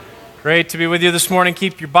Great to be with you this morning.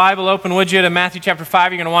 Keep your Bible open, would you, to Matthew chapter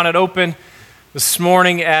 5. You're going to want it open this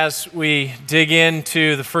morning as we dig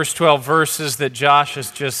into the first 12 verses that Josh has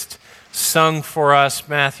just sung for us.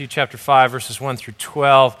 Matthew chapter 5, verses 1 through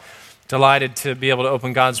 12. Delighted to be able to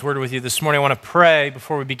open God's Word with you this morning. I want to pray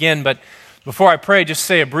before we begin, but before I pray, just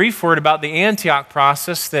say a brief word about the Antioch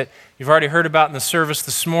process that you've already heard about in the service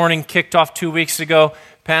this morning. Kicked off 2 weeks ago.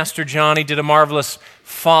 Pastor Johnny did a marvelous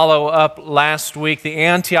follow-up last week. The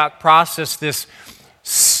Antioch process, this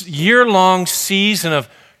year-long season of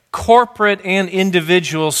corporate and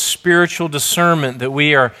individual spiritual discernment that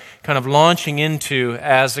we are kind of launching into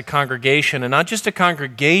as a congregation, and not just a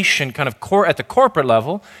congregation kind of at the corporate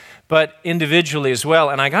level, but individually as well.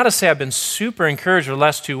 And I got to say, I've been super encouraged over the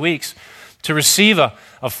last 2 weeks to receive a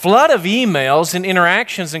flood of emails and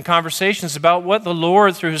interactions and conversations about what the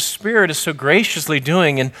Lord, through His Spirit, is so graciously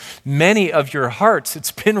doing in many of your hearts.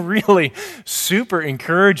 It's been really super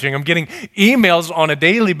encouraging. I'm getting emails on a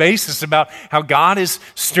daily basis about how God is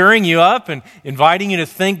stirring you up and inviting you to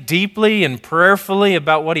think deeply and prayerfully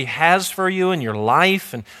about what He has for you in your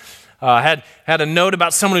life. And had a note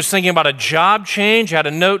about someone who's thinking about a job change. Had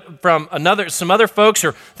a note from some other folks who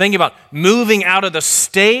are thinking about moving out of the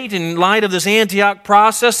state in light of this Antioch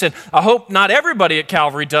process. And I hope not everybody at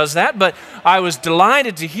Calvary does that, but I was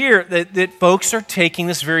delighted to hear that folks are taking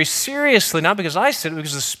this very seriously, not because I said it,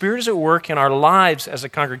 because the Spirit is at work in our lives as a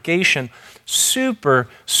congregation. Super,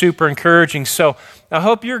 super encouraging. So I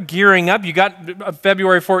hope you're gearing up. You got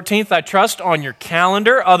February 14th, I trust, on your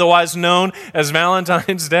calendar, otherwise known as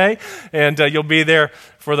Valentine's Day. And you'll be there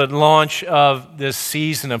for the launch of this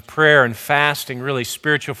season of prayer and fasting, really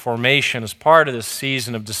spiritual formation as part of this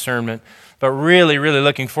season of discernment. But really, really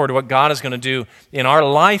looking forward to what God is going to do in our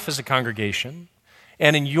life as a congregation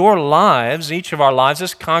and in your lives, each of our lives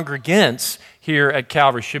as congregants here at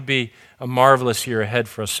Calvary. Should be a marvelous year ahead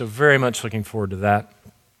for us. So very much looking forward to that.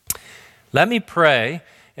 Let me pray,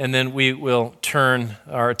 and then we will turn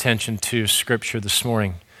our attention to Scripture this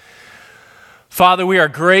morning. Father, we are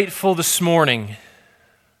grateful this morning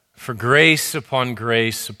for grace upon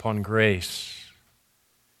grace upon grace.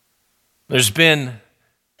 There's been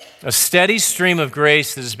a steady stream of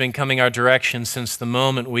grace that has been coming our direction since the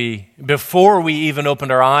moment before we even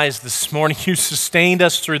opened our eyes this morning. You sustained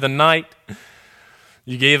us through the night.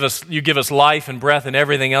 You give us life and breath and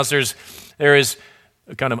everything else. There is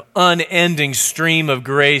a kind of unending stream of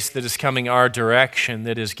grace that is coming our direction,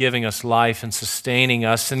 that is giving us life and sustaining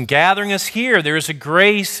us and gathering us here. There is a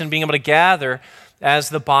grace in being able to gather as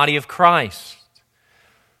the body of Christ.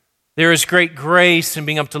 There is great grace in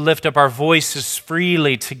being able to lift up our voices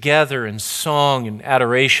freely together in song and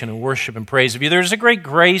adoration and worship and praise of you. There is a great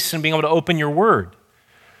grace in being able to open your word.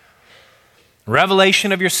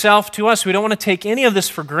 Revelation of yourself to us. We don't want to take any of this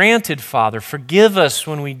for granted, Father. Forgive us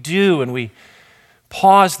when we do, and we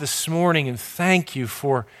pause this morning and thank you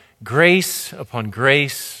for grace upon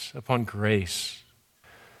grace upon grace.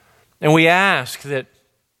 And we ask that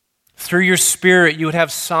through your Spirit you would have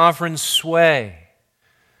sovereign sway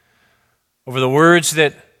over the words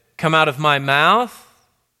that come out of my mouth,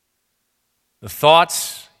 the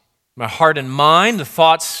thoughts, my heart and mind, the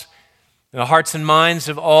thoughts and the hearts and minds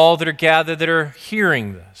of all that are gathered that are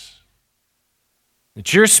hearing this.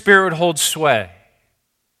 That your Spirit would hold sway.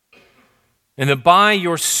 And that by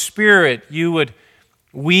your Spirit you would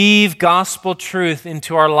weave gospel truth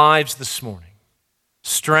into our lives this morning,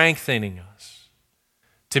 strengthening us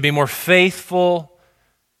to be more faithful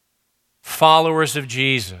followers of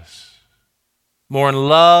Jesus, more in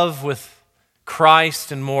love with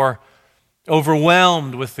Christ and more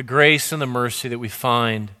overwhelmed with the grace and the mercy that we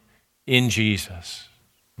find in Jesus.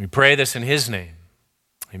 We pray this in His name.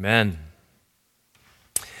 Amen.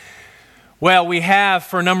 Well, we have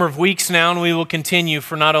for a number of weeks now, and we will continue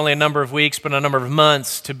for not only a number of weeks, but a number of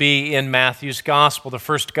months to be in Matthew's Gospel, the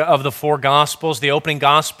first of the four Gospels, the opening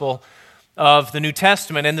Gospel of the New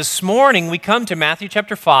Testament. And this morning we come to Matthew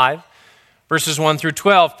chapter 5, verses 1 through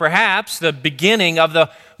 12, perhaps the beginning of the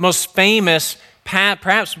most famous,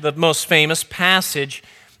 perhaps the most famous passage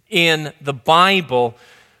in the Bible.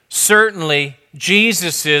 Certainly,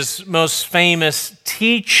 Jesus' most famous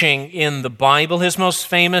teaching in the Bible, his most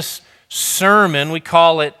famous sermon, we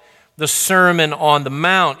call it the Sermon on the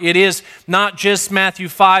Mount. It is not just Matthew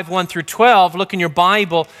 5, 1 through 12. Look in your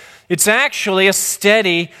Bible. It's actually a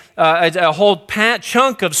steady, a whole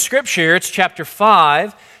chunk of Scripture. It's chapter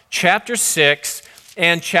 5, chapter 6,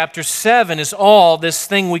 and chapter 7 is all this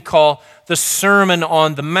thing we call the Sermon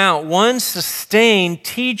on the Mount. One sustained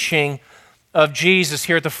teaching of Jesus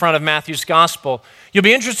here at the front of Matthew's Gospel. You'll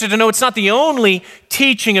be interested to know it's not the only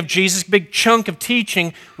teaching of Jesus, big chunk of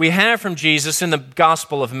teaching we have from Jesus in the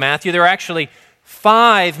Gospel of Matthew. There are actually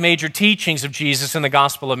 5 major teachings of Jesus in the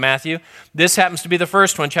Gospel of Matthew. This happens to be the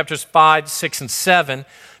first one, chapters 5, 6, and 7.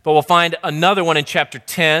 But we'll find another one in chapter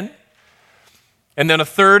 10, and then a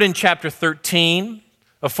third in chapter 13,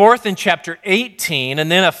 a fourth in chapter 18, and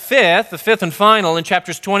then the fifth and final in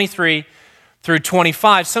chapters 23 through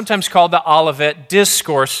 25, sometimes called the Olivet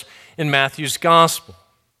Discourse in Matthew's Gospel.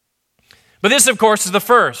 But this, of course, is the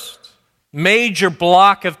first major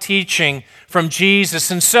block of teaching from Jesus.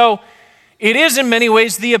 And so it is in many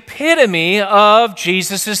ways the epitome of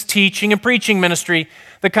Jesus' teaching and preaching ministry,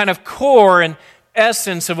 the kind of core and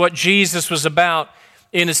essence of what Jesus was about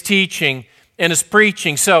in his teaching and his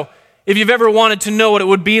preaching. So if you've ever wanted to know what it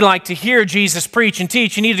would be like to hear Jesus preach and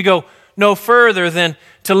teach, you need to go no further than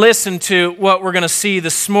to listen to what we're going to see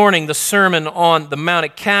this morning, the Sermon on the Mount.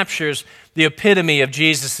 It captures the epitome of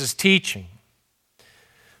Jesus' teaching.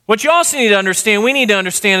 What you also need to understand, we need to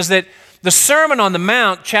understand, is that the Sermon on the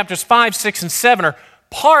Mount, chapters 5, 6, and 7, are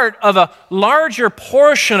part of a larger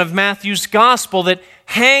portion of Matthew's Gospel that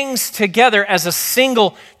hangs together as a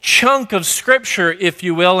single chunk of Scripture, if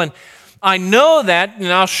you will. And I know that, and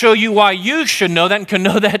I'll show you why you should know that and can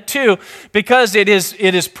know that too, because it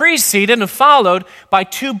is preceded and followed by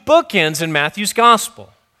 2 bookends in Matthew's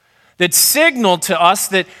Gospel that signal to us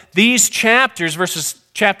that these chapters,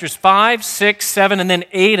 chapters 5, 6, 7, and then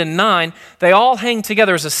 8 and 9, they all hang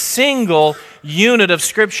together as a single unit of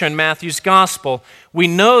Scripture in Matthew's Gospel. We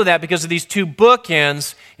know that because of these 2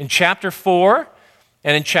 bookends in chapter 4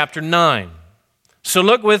 and in chapter 9. So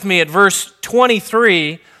look with me at verse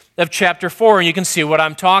 23 of chapter 4, and you can see what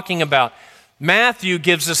I'm talking about. Matthew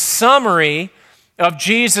gives a summary of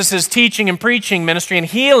Jesus' teaching and preaching ministry and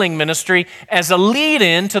healing ministry as a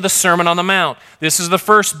lead-in to the Sermon on the Mount. This is the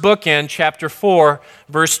first bookend, chapter 4,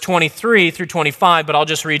 verse 23 through 25, but I'll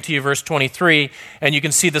just read to you verse 23, and you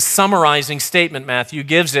can see the summarizing statement Matthew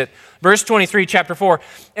gives it. Verse 23, chapter 4,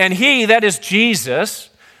 "And he," that is Jesus,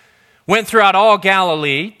 "went throughout all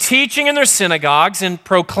Galilee, teaching in their synagogues and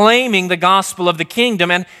proclaiming the gospel of the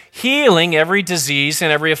kingdom and healing every disease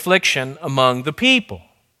and every affliction among the people."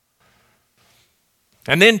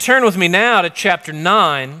 And then turn with me now to chapter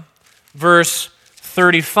 9, verse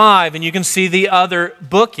 35, and you can see the other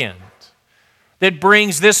bookend that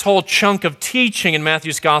brings this whole chunk of teaching in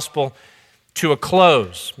Matthew's gospel to a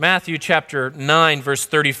close. Matthew chapter 9, verse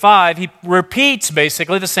 35, he repeats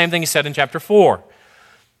basically the same thing he said in chapter 4.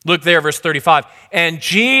 Look there, verse 35. "And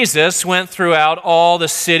Jesus went throughout all the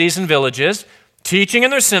cities and villages, teaching in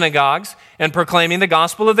their synagogues and proclaiming the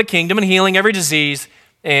gospel of the kingdom and healing every disease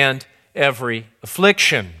and every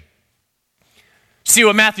affliction." See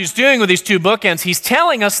what Matthew's doing with these 2 bookends? He's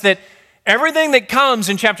telling us that everything that comes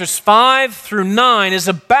in chapters 5 through 9 is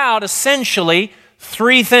about essentially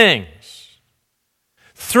 3 things.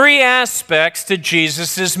 3 aspects to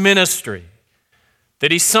Jesus' ministry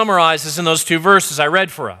that he summarizes in those 2 verses I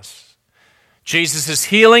read for us. Jesus'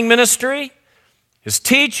 healing ministry, his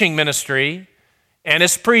teaching ministry, and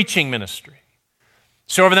his preaching ministry.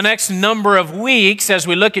 So over the next number of weeks, as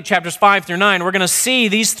we look at chapters 5 through 9, we're going to see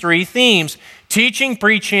these 3 themes: teaching,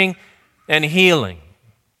 preaching, and healing.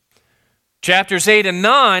 Chapters 8 and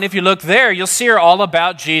 9, if you look there, you'll see are all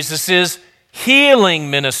about Jesus' healing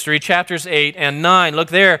ministry, chapters 8 and 9. Look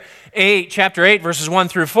there, chapter 8, verses 1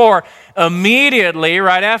 through 4. Immediately,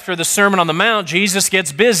 right after the Sermon on the Mount, Jesus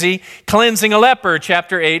gets busy cleansing a leper,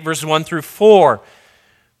 chapter 8, verses 1 through 4.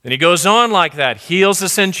 Then he goes on like that, heals the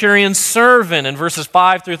centurion's servant in verses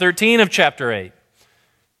 5 through 13 of chapter 8.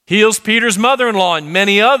 Heals Peter's mother-in-law and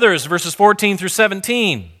many others, verses 14 through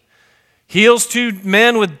 17. Heals 2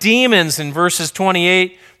 men with demons in verses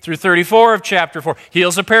 28 through 34 of chapter 4.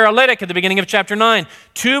 Heals a paralytic at the beginning of chapter 9.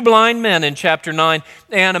 2 blind men in chapter 9,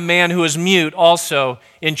 and a man who is mute also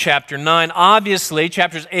in chapter 9. Obviously,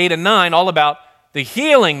 chapters 8 and 9, all about the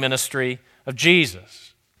healing ministry of Jesus.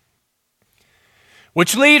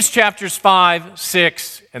 Which leaves chapters 5,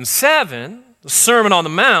 6, and 7, the Sermon on the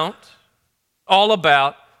Mount, all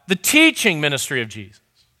about the teaching ministry of Jesus.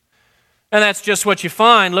 And that's just what you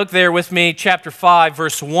find. Look there with me, chapter 5,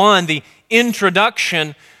 verse 1, the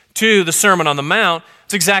introduction to the Sermon on the Mount.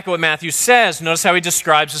 It's exactly what Matthew says. Notice how he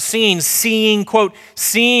describes the scene. Seeing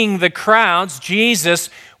the crowds, Jesus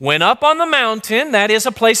went up on the mountain. That is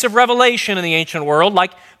a place of revelation in the ancient world,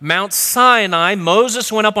 like Mount Sinai.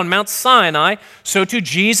 Moses went up on Mount Sinai, so too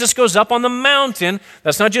Jesus goes up on the mountain.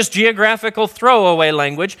 That's not just geographical throwaway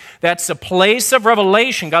language. That's a place of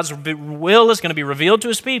revelation. God's will is going to be revealed to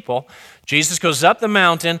his people. Jesus goes up the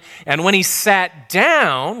mountain, and when he sat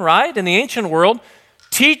down, right, in the ancient world,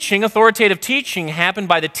 Teaching, authoritative teaching, happened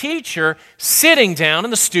by the teacher sitting down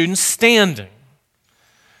and the students standing.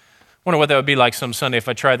 Wonder what that would be like some Sunday if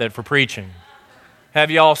I tried that for preaching. Have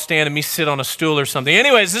you all stand and me sit on a stool or something.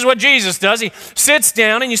 Anyways, this is what Jesus does. He sits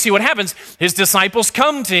down and you see what happens. His disciples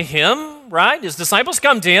come to him, right? His disciples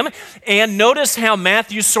come to him. And notice how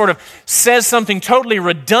Matthew sort of says something totally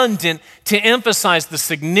redundant to emphasize the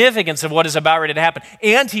significance of what is about ready to happen.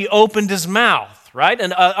 And he opened his mouth, right?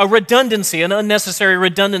 A redundancy, an unnecessary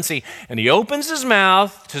redundancy. And he opens his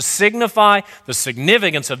mouth to signify the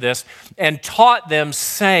significance of this and taught them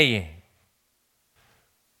saying.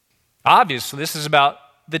 Obviously, this is about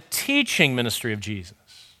the teaching ministry of Jesus.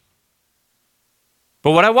 But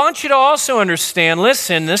what I want you to also understand,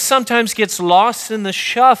 listen, this sometimes gets lost in the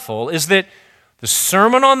shuffle, is that the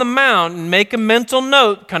Sermon on the Mount, and make a mental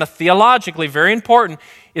note, kind of theologically, very important,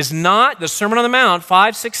 is not, the Sermon on the Mount,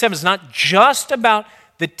 5, 6, 7, is not just about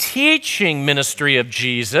the teaching ministry of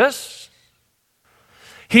Jesus.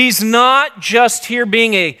 He's not just here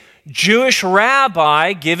being a Jewish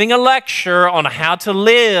rabbi giving a lecture on how to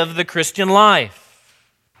live the Christian life.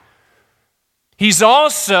 He's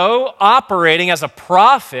also operating as a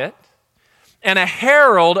prophet and a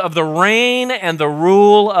herald of the reign and the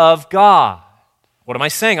rule of God. What am I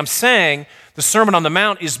saying? I'm saying the Sermon on the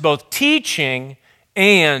Mount is both teaching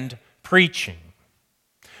and preaching.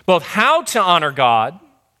 Both how to honor God,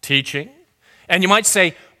 teaching, and you might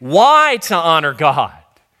say why to honor God,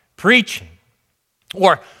 preaching.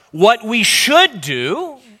 Or what we should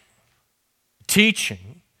do,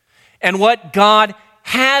 teaching, and what God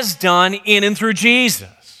has done in and through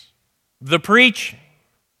Jesus, the preaching.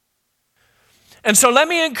 And so let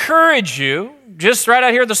me encourage you, just right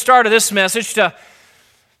out here at the start of this message, to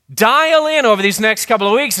dial in over these next couple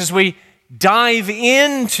of weeks as we dive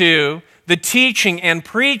into the teaching and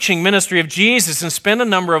preaching ministry of Jesus and spend a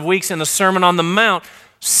number of weeks in the Sermon on the Mount.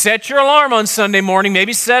 Set your alarm on Sunday morning,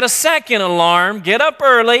 maybe set a second alarm, get up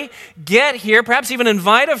early, get here, perhaps even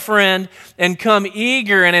invite a friend, and come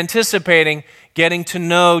eager and anticipating getting to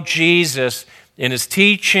know Jesus in his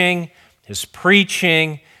teaching, his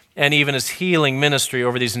preaching, and even his healing ministry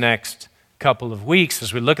over these next couple of weeks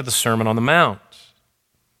as we look at the Sermon on the Mount.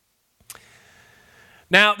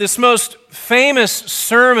 Now, this most famous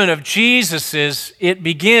sermon of Jesus's, it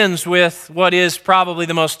begins with what is probably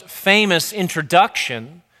the most famous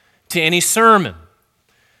introduction to any sermon.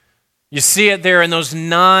 You see it there in those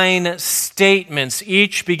 9 statements,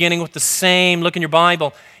 each beginning with the same, look in your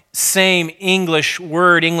Bible, same English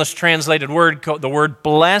word, English translated word, the word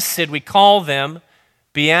blessed, we call them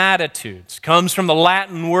Beatitudes. Comes from the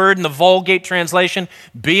Latin word in the Vulgate translation,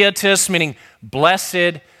 beatus, meaning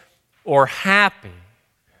blessed or happy.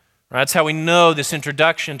 That's how we know this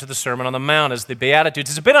introduction to the Sermon on the Mount as the Beatitudes.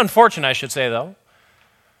 It's a bit unfortunate, I should say, though.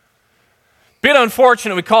 A bit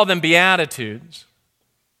unfortunate we call them Beatitudes.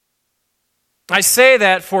 I say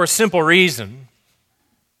that for a simple reason.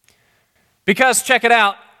 Because, check it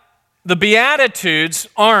out, the Beatitudes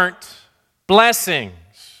aren't blessings.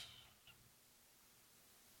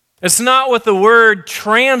 It's not what the word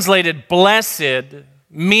translated blessed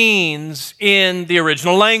means in the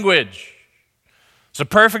original language. It's a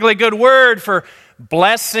perfectly good word for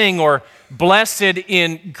blessing or blessed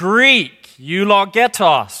in Greek,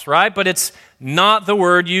 eulogetos, right? But it's not the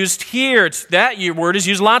word used here. That word is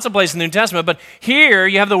used lots of places in the New Testament, but here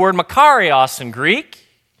you have the word makarios in Greek.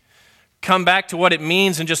 Come back to what it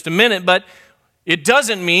means in just a minute, but it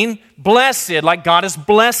doesn't mean blessed, like God is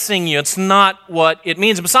blessing you. It's not what it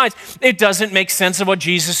means. And besides, it doesn't make sense of what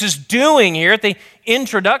Jesus is doing here at the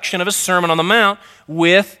introduction of a Sermon on the Mount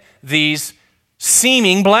with these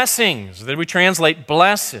seeming blessings that we translate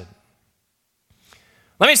blessed.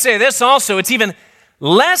 Let me say this also, it's even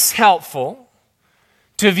less helpful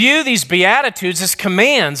to view these Beatitudes as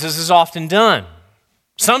commands, as is often done.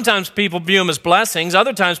 Sometimes people view them as blessings,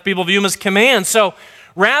 other times people view them as commands. So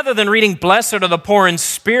rather than reading blessed are the poor in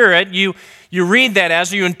spirit, you read that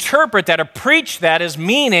as, or you interpret that or preach that as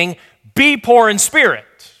meaning be poor in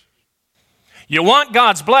spirit. You want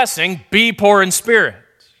God's blessing, be poor in spirit.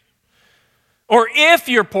 Or if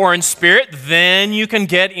you're poor in spirit, then you can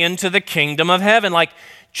get into the kingdom of heaven. Like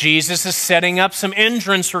Jesus is setting up some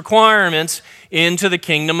entrance requirements into the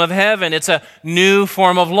kingdom of heaven. It's a new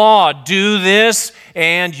form of law. Do this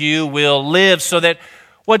and you will live. So that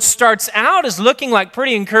what starts out as looking like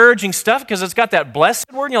pretty encouraging stuff because it's got that blessed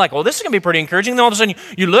word and you're like, well, this is going to be pretty encouraging. Then all of a sudden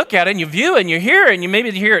you look at it and you view it and you hear it and you maybe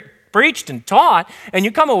hear it preached and taught and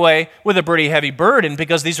you come away with a pretty heavy burden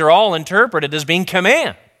because these are all interpreted as being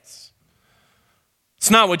commands. It's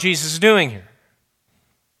not what Jesus is doing here.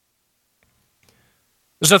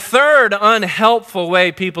 There's a third unhelpful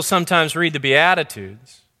way people sometimes read the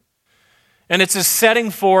Beatitudes, and it's as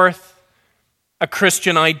setting forth a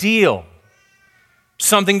Christian ideal,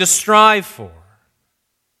 something to strive for.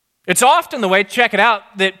 It's often the way, check it out,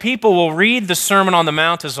 that people will read the Sermon on the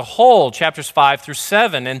Mount as a whole, chapters 5 through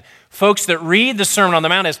 7, and folks that read the Sermon on the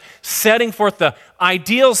Mount as setting forth the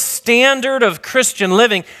ideal standard of Christian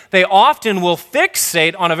living, they often will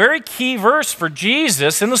fixate on a very key verse for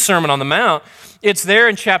Jesus in the Sermon on the Mount. It's there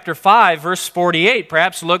in chapter 5, verse 48.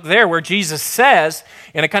 Perhaps look there where Jesus says,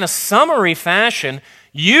 in a kind of summary fashion,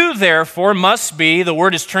 "You, therefore, must be," the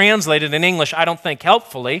word is translated in English, I don't think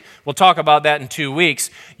helpfully. We'll talk about that in 2 weeks.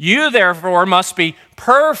 "You, therefore, must be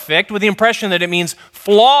perfect," with the impression that it means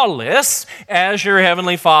flawless, "as your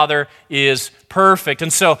heavenly Father is perfect."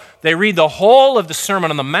 And so they read the whole of the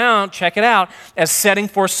Sermon on the Mount, check it out, as setting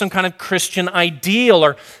forth some kind of Christian ideal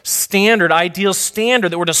or standard, ideal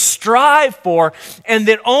standard that we're to strive for, and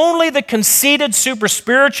that only the conceited super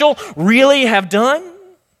spiritual really have done.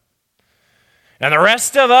 And the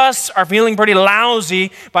rest of us are feeling pretty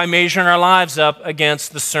lousy by measuring our lives up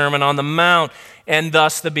against the Sermon on the Mount, and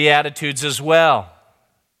thus the Beatitudes as well.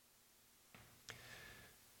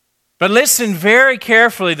 But listen very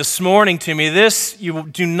carefully this morning to me. This you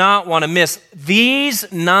do not want to miss.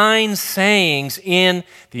 These 9 sayings in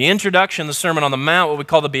the introduction of the Sermon on the Mount, what we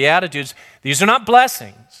call the Beatitudes, these are not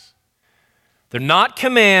blessings. They're not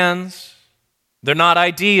commands. They're not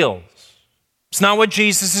ideals. It's not what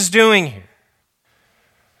Jesus is doing here.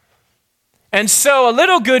 And so a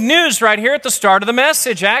little good news right here at the start of the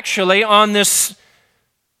message, actually, on the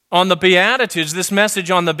Beatitudes, this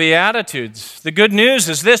message on the Beatitudes. The good news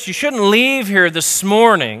is this: you shouldn't leave here this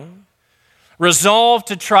morning resolved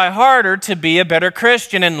to try harder to be a better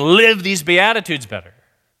Christian and live these Beatitudes better.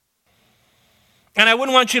 And I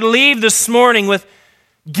wouldn't want you to leave this morning with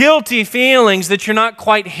guilty feelings that you're not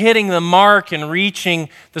quite hitting the mark and reaching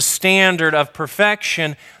the standard of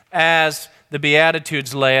perfection as the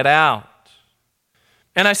Beatitudes lay it out.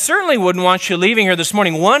 And I certainly wouldn't want you leaving here this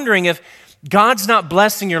morning wondering if God's not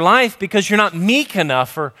blessing your life because you're not meek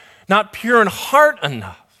enough or not pure in heart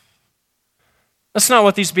enough. That's not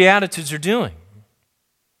what these Beatitudes are doing.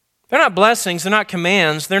 They're not blessings, they're not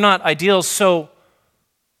commands, they're not ideals. So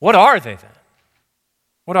what are they then?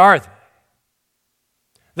 What are they?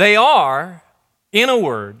 They are, in a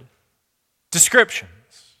word,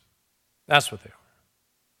 descriptions. That's what they are.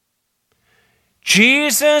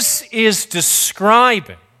 Jesus is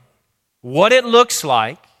describing what it looks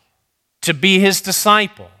like to be his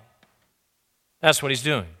disciple. That's what he's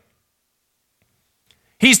doing.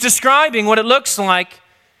 He's describing what it looks like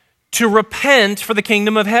to repent, for the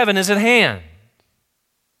kingdom of heaven is at hand.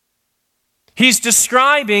 He's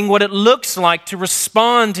describing what it looks like to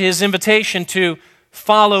respond to his invitation to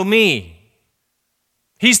follow me.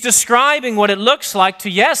 He's describing what it looks like to,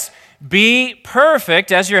 yes, be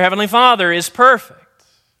perfect as your heavenly Father is perfect.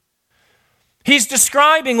 He's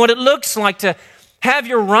describing what it looks like to have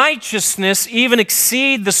your righteousness even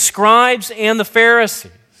exceed the scribes and the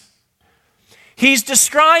Pharisees. He's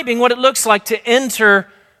describing what it looks like to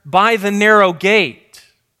enter by the narrow gate.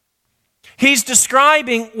 He's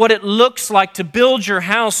describing what it looks like to build your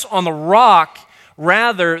house on the rock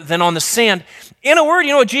rather than on the sand. In a word, you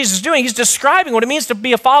know what Jesus is doing? He's describing what it means to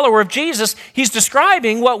be a follower of Jesus. He's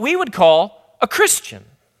describing what we would call a Christian.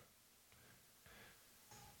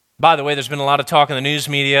 By the way, there's been a lot of talk in the news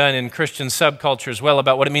media and in Christian subculture as well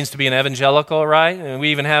about what it means to be an evangelical, right? And we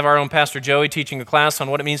even have our own Pastor Joey teaching a class on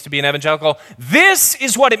what it means to be an evangelical. This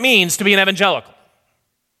is what it means to be an evangelical.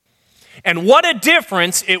 And what a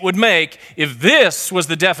difference it would make if this was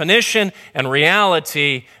the definition and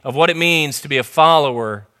reality of what it means to be a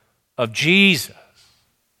follower of Jesus.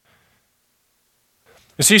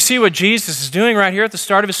 And so you see what Jesus is doing right here at the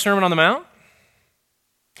start of his Sermon on the Mount?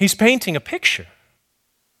 He's painting a picture.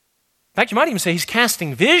 In fact, you might even say he's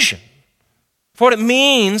casting vision for what it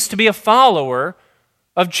means to be a follower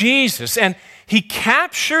of Jesus. And he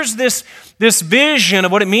captures this vision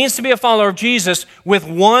of what it means to be a follower of Jesus with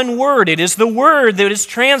one word. It is the word that is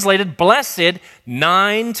translated blessed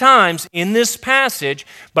 9 times in this passage,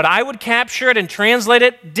 but I would capture it and translate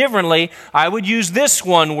it differently. I would use this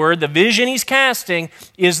one word. The vision he's casting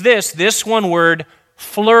is this one word,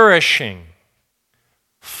 flourishing.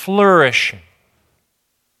 Flourishing.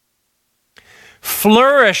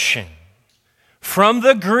 Flourishing, from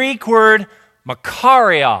the Greek word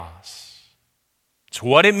makarios. It's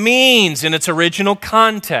what it means in its original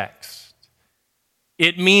context.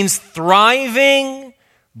 It means thriving,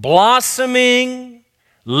 blossoming,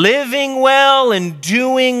 living well and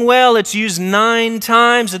doing well. It's used 9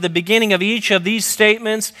 times at the beginning of each of these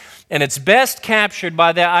statements, and it's best captured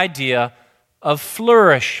by the idea of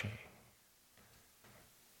flourishing.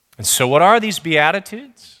 And so what are these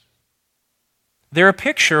Beatitudes? They're a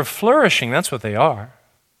picture of flourishing. That's what they are.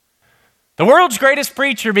 The world's greatest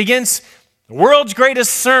preacher begins the world's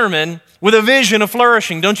greatest sermon with a vision of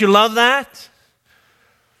flourishing. Don't you love that?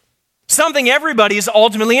 Something everybody is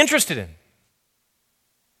ultimately interested in.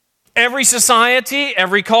 Every society,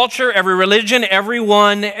 every culture, every religion,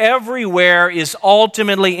 everyone, everywhere is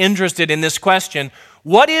ultimately interested in this question: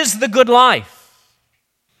 what is the good life?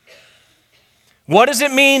 What does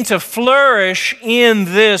it mean to flourish in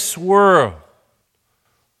this world?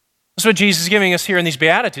 That's what Jesus is giving us here in these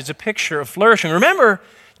Beatitudes, a picture of flourishing. Remember,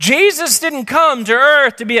 Jesus didn't come to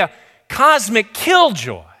earth to be a cosmic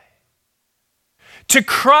killjoy, to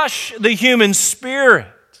crush the human spirit,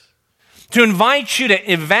 to invite you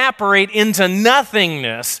to evaporate into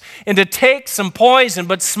nothingness and to take some poison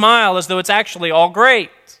but smile as though it's actually all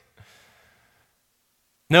great.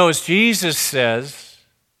 No, as Jesus says,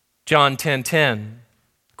 John 10:10,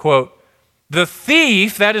 quote, "The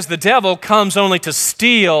thief," that is the devil, "comes only to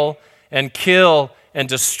steal and kill and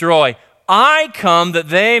destroy. I come that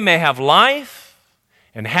they may have life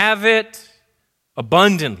and have it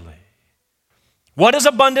abundantly." What does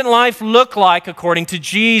abundant life look like according to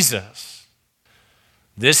Jesus?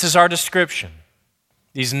 This is our description.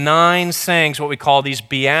 These 9 sayings, what we call these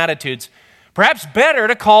Beatitudes. Perhaps better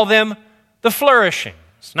to call them the flourishings.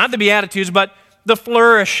 Not the Beatitudes, but the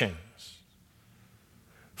flourishings.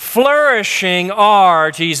 Flourishing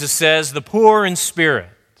are, Jesus says, the poor in spirit.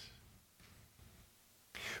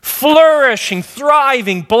 Flourishing,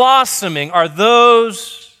 thriving, blossoming are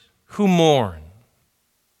those who mourn.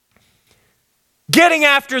 Getting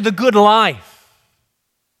after the good life,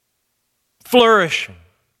 flourishing,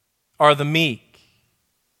 are the meek.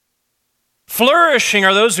 Flourishing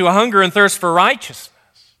are those who hunger and thirst for righteousness.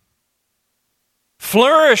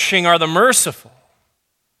 Flourishing are the merciful.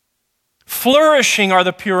 Flourishing are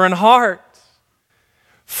the pure in heart.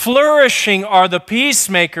 Flourishing are the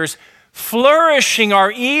peacemakers. Flourishing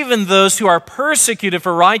are even those who are persecuted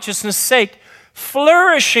for righteousness' sake.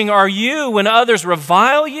 Flourishing are you when others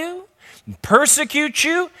revile you, persecute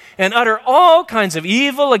you, and utter all kinds of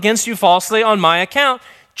evil against you falsely on my account.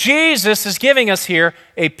 Jesus is giving us here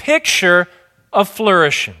a picture of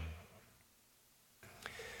flourishing.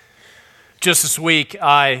 Just this week,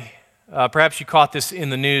 perhaps you caught this in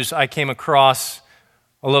the news, I came across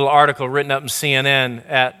a little article written up in CNN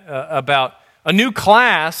about a new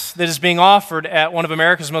class that is being offered at one of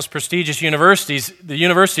America's most prestigious universities. The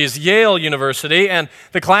university is Yale University, and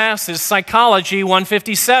the class is Psychology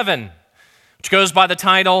 157, which goes by the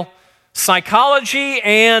title, Psychology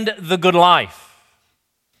and the Good Life.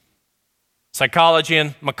 Psychology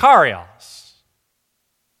and Makarios.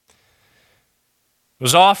 It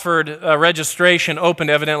was offered, registration opened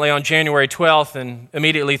evidently on January 12th, and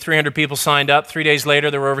immediately 300 people signed up. 3 days later,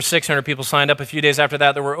 there were over 600 people signed up. A few days after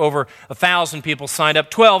that, there were over 1,000 people signed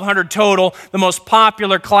up. 1,200 total, the most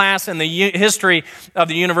popular class in the history of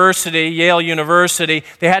the university, Yale University.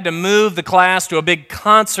 They had to move the class to a big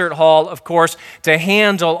concert hall, of course, to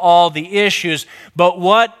handle all the issues. But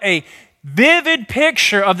what a vivid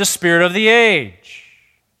picture of the spirit of the age.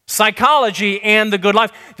 Psychology and the good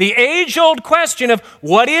life. The age-old question of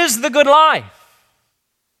what is the good life?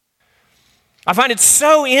 I find it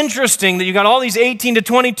so interesting that you got all these 18 to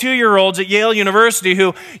 22-year-olds at Yale University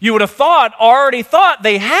who you would have already thought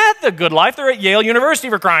they had the good life. They're at Yale University,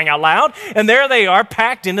 for crying out loud, and there they are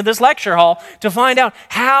packed into this lecture hall to find out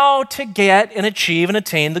how to get and achieve and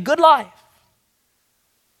attain the good life.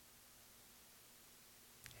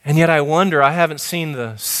 And yet I wonder, I haven't seen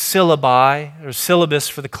the syllabi or syllabus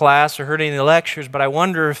for the class or heard any of the lectures, but I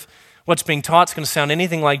wonder if what's being taught is going to sound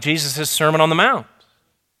anything like Jesus' Sermon on the Mount.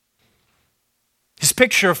 His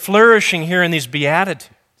picture of flourishing here in these Beatitudes.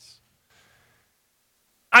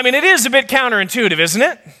 I mean, it is a bit counterintuitive, isn't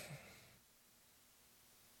it?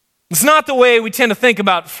 It's not the way we tend to think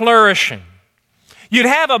about flourishing. You'd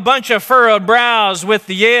have a bunch of furrowed brows with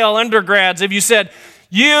the Yale undergrads if you said,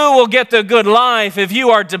 you will get the good life if you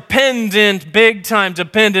are dependent, big-time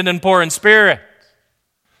dependent and poor in spirit.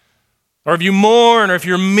 Or if you mourn, or if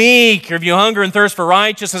you're meek, or if you hunger and thirst for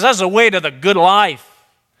righteousness. That's the way to the good life.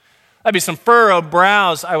 That'd be some furrowed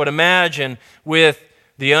brows, I would imagine, with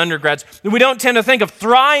the undergrads. We don't tend to think of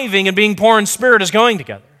thriving and being poor in spirit as going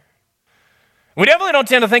together. We definitely don't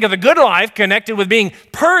tend to think of the good life connected with being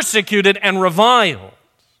persecuted and reviled.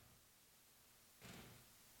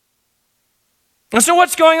 And so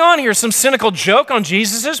what's going on here? Some cynical joke on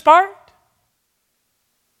Jesus' part?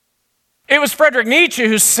 It was Friedrich Nietzsche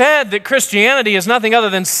who said that Christianity is nothing other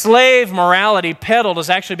than slave morality peddled as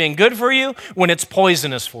actually being good for you when it's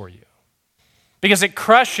poisonous for you. Because it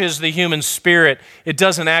crushes the human spirit. It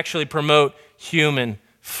doesn't actually promote human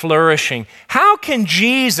flourishing. How can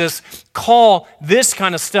Jesus call this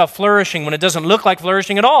kind of stuff flourishing when it doesn't look like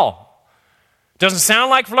flourishing at all? Doesn't sound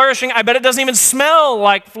like flourishing. I bet it doesn't even smell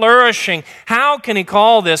like flourishing. How can he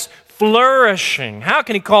call this flourishing? How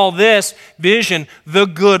can he call this vision the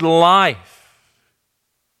good life?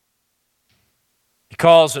 He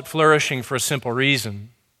calls it flourishing for a simple reason.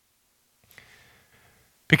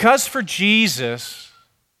 Because for Jesus,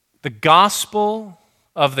 the gospel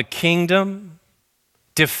of the kingdom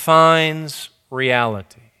defines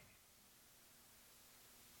reality.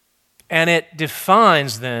 And it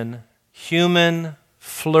defines then human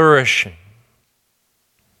flourishing.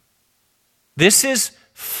 This is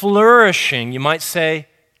flourishing, you might say,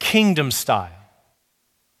 kingdom style,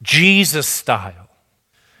 Jesus style.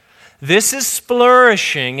 This is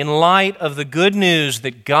flourishing in light of the good news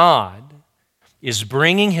that God is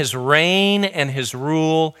bringing his reign and his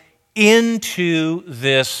rule into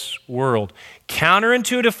this world.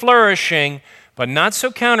 Counterintuitive flourishing, but not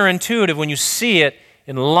so counterintuitive when you see it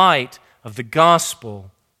in light of the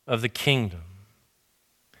gospel of the kingdom.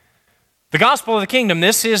 The gospel of the kingdom,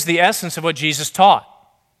 this is the essence of what Jesus taught.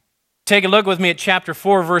 Take a look with me at chapter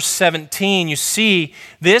 4, verse 17. You see,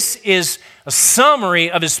 this is a summary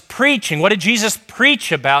of his preaching. What did Jesus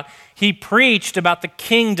preach about? He preached about the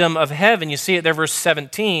kingdom of heaven. You see it there, verse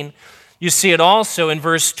 17. You see it also in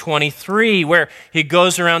verse 23, where he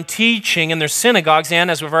goes around teaching in their synagogues and,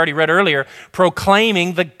 as we've already read earlier,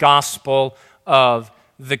 proclaiming the gospel of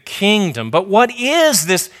the kingdom. But what is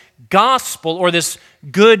this gospel or this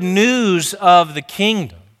good news of the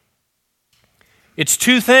kingdom? It's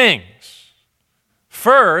two things.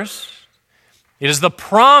 First, it is the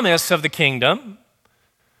promise of the kingdom.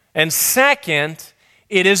 And second,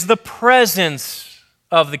 it is the presence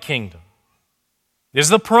of the kingdom. It is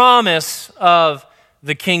the promise of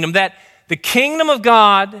the kingdom, that the kingdom of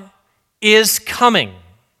God is coming.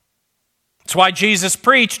 That's why Jesus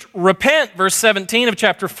preached, repent, verse 17 of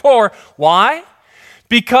chapter 4. Why?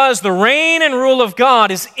 Because the reign and rule of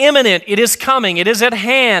God is imminent. It is coming. It is at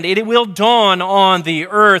hand. It will dawn on the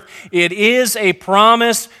earth. It is a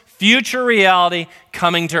promised future reality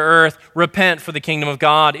coming to earth. Repent, for the kingdom of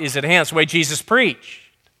God is at hand. That's the way Jesus preached.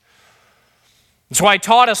 That's why he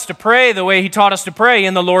taught us to pray the way he taught us to pray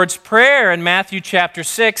in the Lord's Prayer in Matthew chapter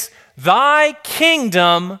 6. Thy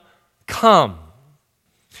kingdom come.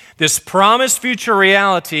 This promised future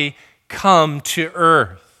reality come to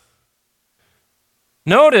earth.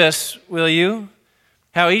 Notice, will you,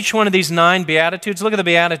 how each one of these 9 Beatitudes, look at the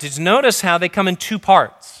Beatitudes, notice how they come in 2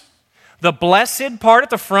 parts. The blessed part at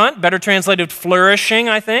the front, better translated flourishing,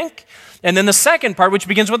 I think. And then the second part, which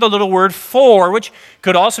begins with the little word for, which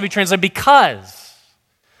could also be translated because.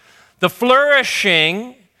 The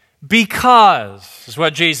flourishing because is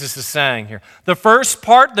what Jesus is saying here. The first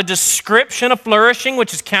part, the description of flourishing,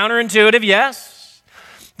 which is counterintuitive, yes.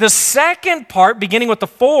 The second part, beginning with the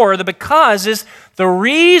for, the because, is the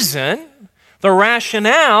reason, the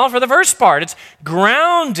rationale for the first part. It's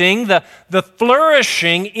grounding the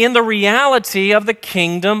flourishing in the reality of the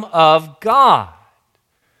kingdom of God.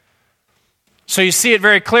 So you see it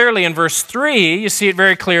very clearly in verse 3. You see it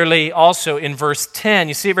very clearly also in verse 10.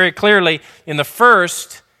 You see it very clearly in the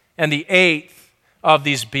first and the 8th of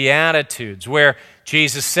these Beatitudes, where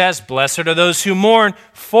Jesus says, blessed are those who mourn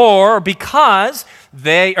for, because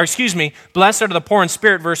blessed are the poor in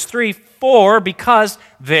spirit, verse 3, for because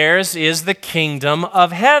theirs is the kingdom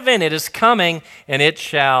of heaven. It is coming, and it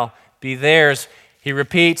shall be theirs. He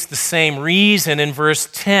repeats the same reason in verse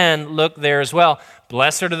 10. Look there as well.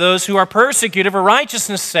 Blessed are those who are persecuted for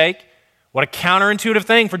righteousness' sake. What a counterintuitive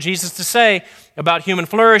thing for Jesus to say about human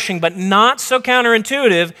flourishing, but not so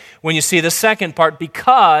counterintuitive when you see the second part,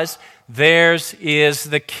 because theirs is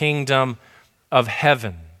the kingdom of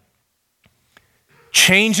heaven.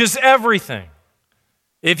 Changes everything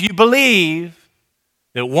if you believe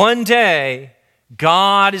that one day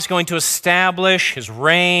God is going to establish his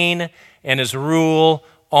reign and his rule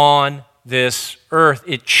on this earth.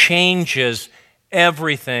 It changes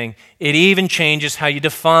everything. It even changes how you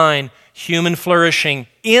define human flourishing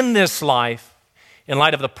in this life in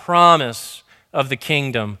light of the promise of the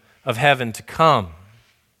kingdom of heaven to come.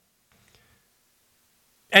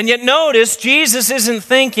 And yet notice, Jesus isn't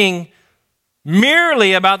thinking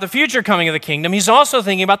merely about the future coming of the kingdom. He's also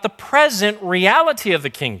thinking about the present reality of the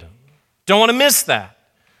kingdom. Don't want to miss that.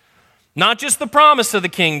 Not just the promise of the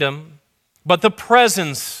kingdom, but the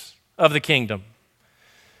presence of the kingdom.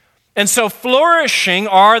 And so flourishing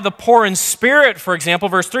are the poor in spirit, for example,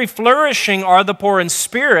 verse 3, flourishing are the poor in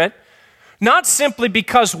spirit, not simply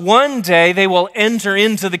because one day they will enter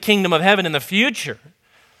into the kingdom of heaven in the future,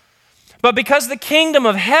 but because the kingdom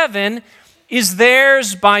of heaven is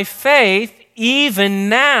theirs by faith even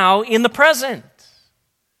now in the present.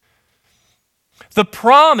 The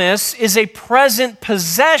promise is a present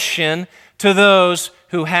possession to those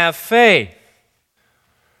who have faith.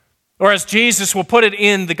 Or as Jesus will put it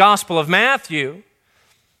in the Gospel of Matthew,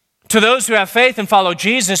 to those who have faith and follow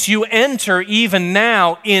Jesus, you enter even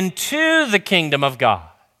now into the kingdom of God.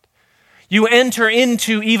 You enter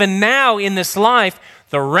into, even now in this life,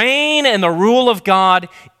 the reign and the rule of God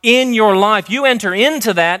in your life. You enter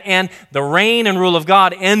into that, and the reign and rule of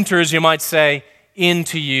God enters, you might say,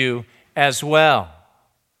 into you as well.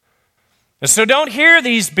 And so don't hear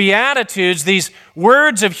these beatitudes, these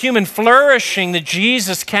words of human flourishing that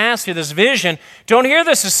Jesus cast through this vision. Don't hear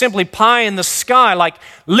this as simply pie in the sky, like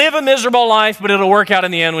live a miserable life, but it'll work out in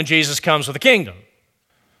the end when Jesus comes with the kingdom.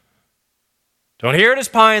 Don't hear it as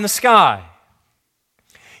pie in the sky.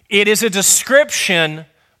 It is a description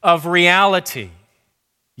of reality.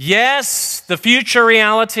 Yes, the future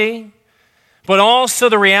reality, but also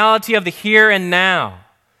the reality of the here and now.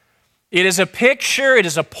 It is a picture, it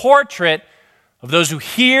is a portrait of those who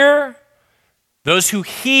hear, those who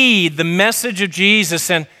heed the message of Jesus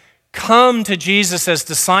and come to Jesus as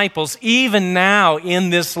disciples, even now in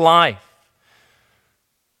this life.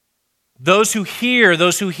 Those who hear,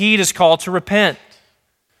 those who heed is called to repent.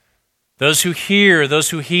 Those who hear, those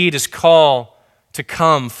who heed is called to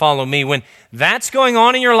come, follow me. When that's going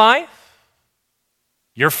on in your life,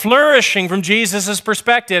 you're flourishing from Jesus'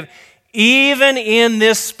 perspective. Even in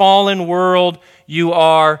this fallen world, you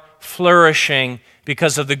are flourishing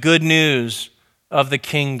because of the good news of the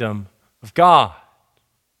kingdom of God.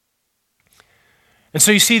 And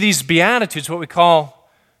so you see these Beatitudes, what we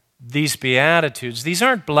call these Beatitudes, these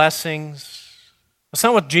aren't blessings. That's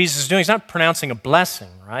not what Jesus is doing. He's not pronouncing a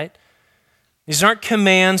blessing, right? These aren't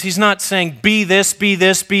commands. He's not saying, be this, be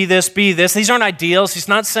this, be this, be this. These aren't ideals. He's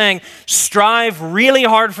not saying, strive really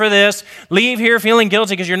hard for this. Leave here feeling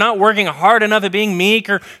guilty because you're not working hard enough at being meek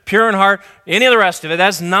or pure in heart, any of the rest of it.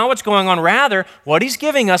 That's not what's going on. Rather, what he's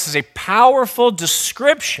giving us is a powerful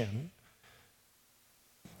description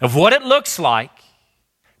of what it looks like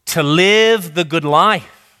to live the good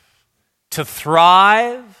life, to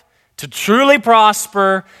thrive, to truly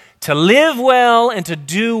prosper, to live well and to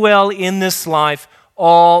do well in this life,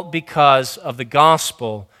 all because of the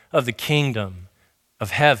gospel of the kingdom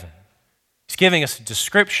of heaven. He's giving us a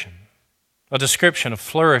description of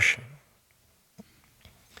flourishing.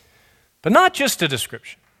 But not just a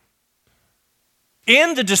description.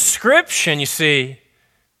 In the description, you see,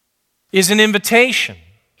 is an invitation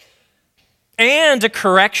and a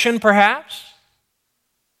correction perhaps,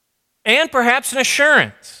 and perhaps an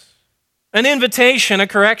assurance. An invitation, a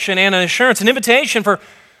correction, and an assurance. An invitation for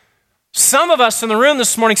some of us in the room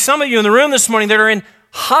this morning, some of you in the room this morning that are in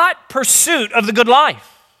hot pursuit of the good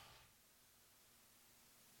life.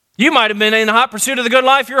 You might have been in hot pursuit of the good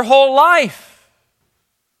life your whole life,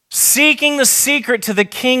 seeking the secret to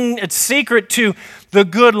the secret to the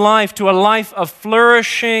good life, to a life of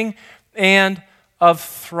flourishing and of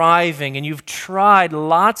thriving. And you've tried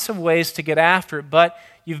lots of ways to get after it, but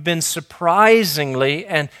you've been surprisingly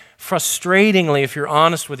and frustratingly, if you're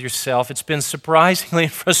honest with yourself, it's been surprisingly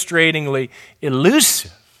and frustratingly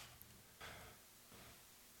elusive.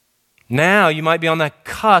 Now you might be on that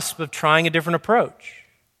cusp of trying a different approach.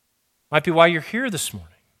 Might be why you're here this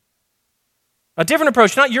morning. A different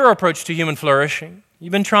approach, not your approach to human flourishing.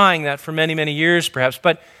 You've been trying that for many, many years perhaps,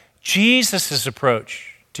 but Jesus'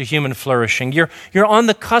 approach to human flourishing. You're on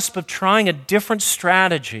the cusp of trying a different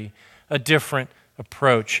strategy, a different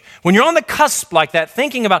approach. When you're on the cusp like that,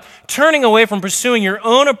 thinking about turning away from pursuing your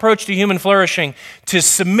own approach to human flourishing to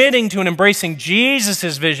submitting to and embracing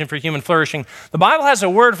Jesus' vision for human flourishing, the Bible has a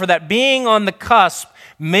word for that, being on the cusp,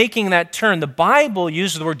 making that turn. The Bible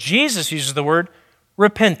uses the word, Jesus uses the word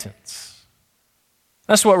repentance.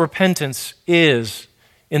 That's what repentance is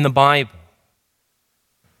in the Bible.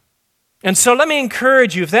 And so let me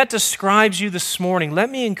encourage you, if that describes you this morning,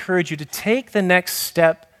 let me encourage you to take the next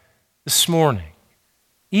step this morning.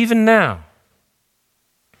 Even now,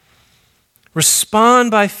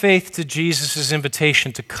 respond by faith to Jesus'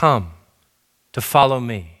 invitation to come, to follow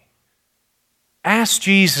me. Ask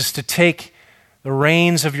Jesus to take the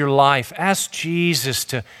reins of your life. Ask Jesus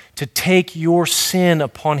to take your sin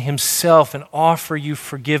upon himself and offer you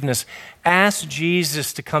forgiveness. Ask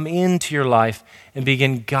Jesus to come into your life and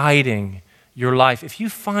begin guiding your life. If you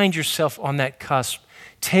find yourself on that cusp,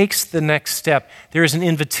 takes the next step, there is an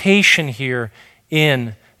invitation here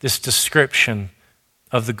in this description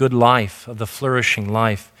of the good life, of the flourishing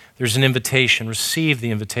life. There's an invitation. Receive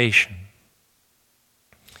the invitation.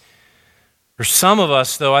 For some of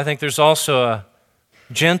us, though, I think there's also a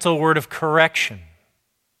gentle word of correction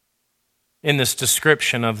in this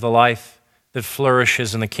description of the life that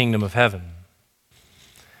flourishes in the kingdom of heaven.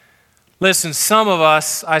 Listen, some of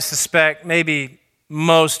us, I suspect, maybe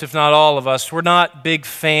most, if not all of us, we're not big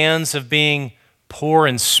fans of being poor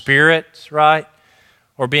in spirit, right?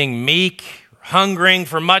 Or being meek, or hungering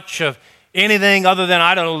for much of anything other than,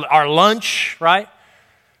 our lunch, right?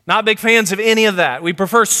 Not big fans of any of that. We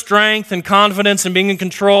prefer strength and confidence and being in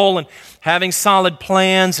control and having solid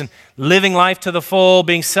plans and living life to the full,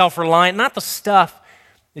 being self-reliant, not the stuff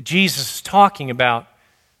that Jesus is talking about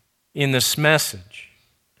in this message.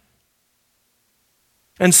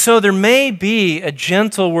 And so there may be a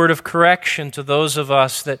gentle word of correction to those of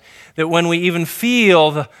us that when we even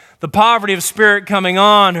feel the poverty of spirit coming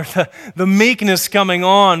on or the meekness coming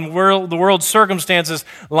on, the world's circumstances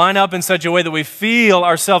line up in such a way that we feel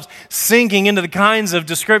ourselves sinking into the kinds of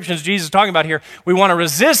descriptions Jesus is talking about here. We want to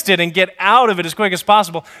resist it and get out of it as quick as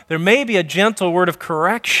possible. There may be a gentle word of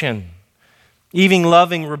correction, even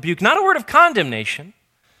loving rebuke, not a word of condemnation,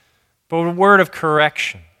 but a word of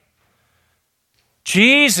correction.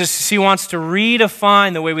 Jesus, he wants to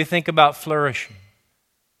redefine the way we think about flourishing,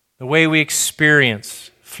 the way we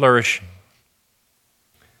experience flourishing.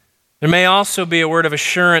 There may also be a word of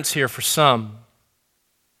assurance here for some.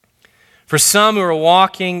 For some who are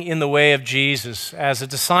walking in the way of Jesus as a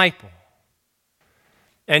disciple,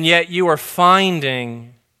 and yet you are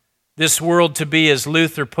finding this world to be, as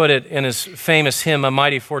Luther put it in his famous hymn, "A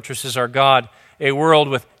Mighty Fortress is Our God," a world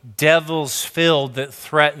with devils filled that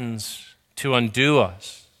threatens to undo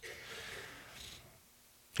us.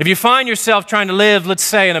 If you find yourself trying to live, let's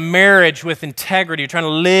say, in a marriage with integrity, you're trying to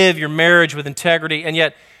live your marriage with integrity, and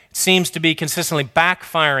yet it seems to be consistently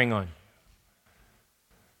backfiring on you.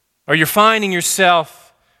 Or you're finding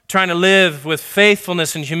yourself trying to live with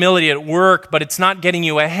faithfulness and humility at work, but it's not getting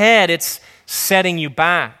you ahead, it's setting you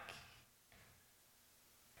back.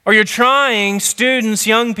 Or you're trying, students,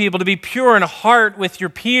 young people, to be pure in heart with your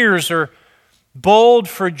peers or bold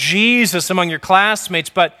for Jesus among your classmates,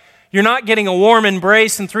 but you're not getting a warm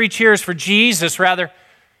embrace and 3 cheers for Jesus. Rather,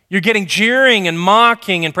 you're getting jeering and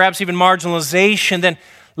mocking and perhaps even marginalization. Then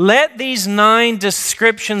let these 9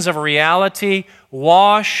 descriptions of reality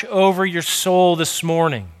wash over your soul this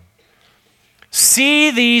morning. See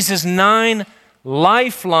these as 9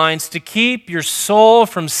 lifelines to keep your soul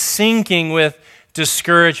from sinking with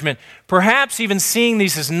discouragement. Perhaps even seeing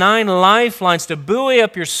these as 9 lifelines to buoy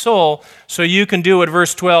up your soul so you can do what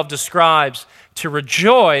verse 12 describes, to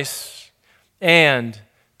rejoice and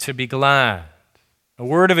to be glad. A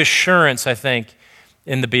word of assurance, I think,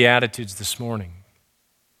 in the Beatitudes this morning.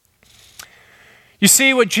 You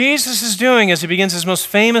see, what Jesus is doing as he begins his most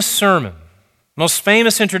famous sermon, most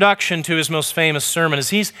famous introduction to his most famous sermon, is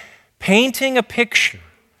he's painting a picture,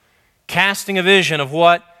 casting a vision of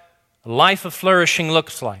what a life of flourishing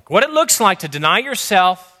looks like. What it looks like to deny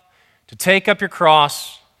yourself, to take up your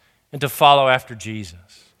cross, and to follow after Jesus.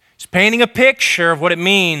 He's painting a picture of what it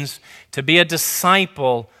means to be a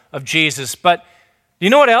disciple of Jesus. But do you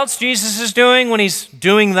know what else Jesus is doing when he's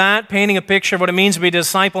doing that, painting a picture of what it means to be a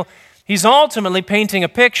disciple? He's ultimately painting a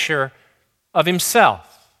picture of himself.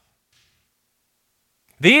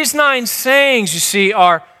 These 9 sayings, you see,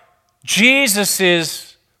 are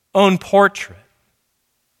Jesus' own portrait.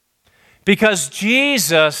 Because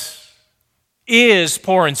Jesus is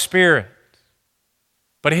poor in spirit,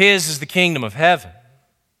 but his is the kingdom of heaven.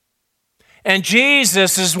 And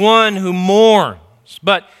Jesus is one who mourns,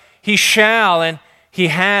 but he shall and he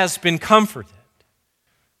has been comforted.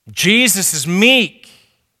 Jesus is meek,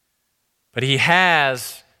 but he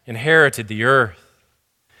has inherited the earth.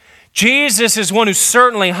 Jesus is one who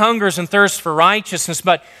certainly hungers and thirsts for righteousness,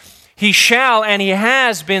 but he shall and he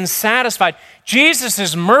has been satisfied. Jesus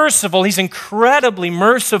is merciful. He's incredibly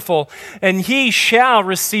merciful, and he shall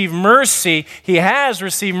receive mercy. He has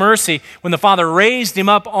received mercy when the Father raised him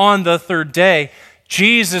up on the 3rd day.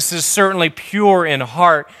 Jesus is certainly pure in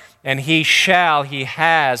heart, and he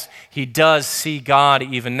does see God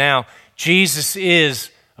even now. Jesus is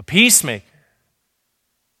a peacemaker,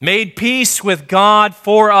 made peace with God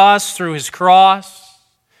for us through his cross.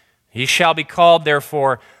 He shall be called,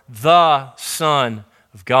 therefore, the Son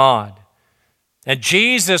of God. And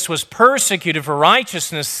Jesus was persecuted for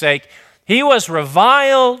righteousness' sake. He was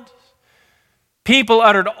reviled. People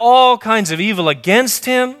uttered all kinds of evil against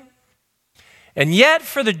him. And yet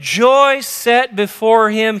for the joy set before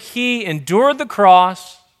him, he endured the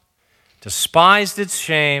cross, despised its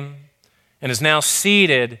shame, and is now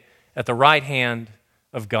seated at the right hand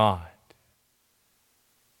of God.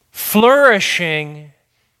 Flourishing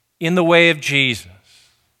in the way of Jesus.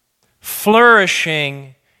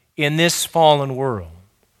 Flourishing in this fallen world.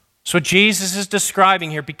 That's what Jesus is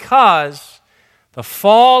describing here, because the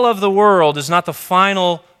fall of the world is not the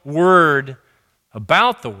final word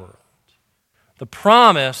about the world. The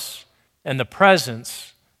promise and the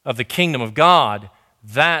presence of the kingdom of God,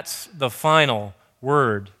 that's the final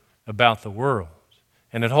word about the world.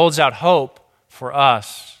 And it holds out hope for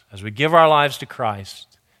us as we give our lives to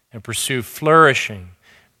Christ and pursue flourishing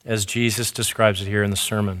as Jesus describes it here in the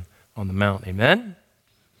Sermon on the Mount. Amen?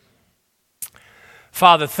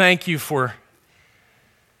 Father, thank you for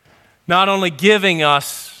not only giving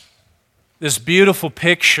us this beautiful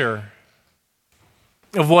picture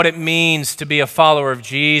of what it means to be a follower of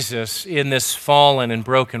Jesus in this fallen and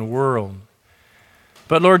broken world,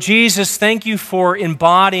 but Lord Jesus, thank you for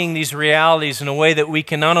embodying these realities in a way that we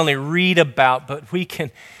can not only read about, but we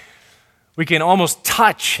can almost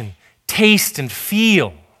touch and taste and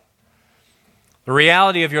feel. The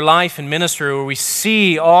reality of your life and ministry, where we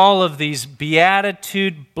see all of these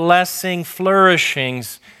beatitude, blessing,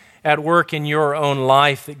 flourishings at work in your own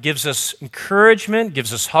life that gives us encouragement,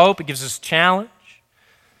 gives us hope, it gives us challenge.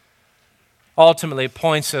 Ultimately, it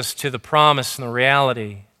points us to the promise and the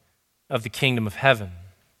reality of the kingdom of heaven.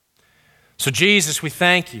 So Jesus, we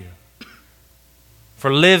thank you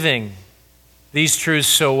for living these truths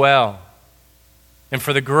so well, and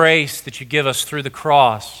for the grace that you give us through the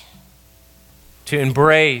cross to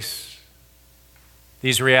embrace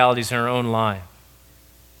these realities in our own life.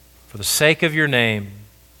 For the sake of your name,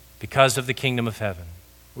 because of the kingdom of heaven,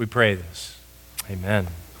 we pray this. Amen.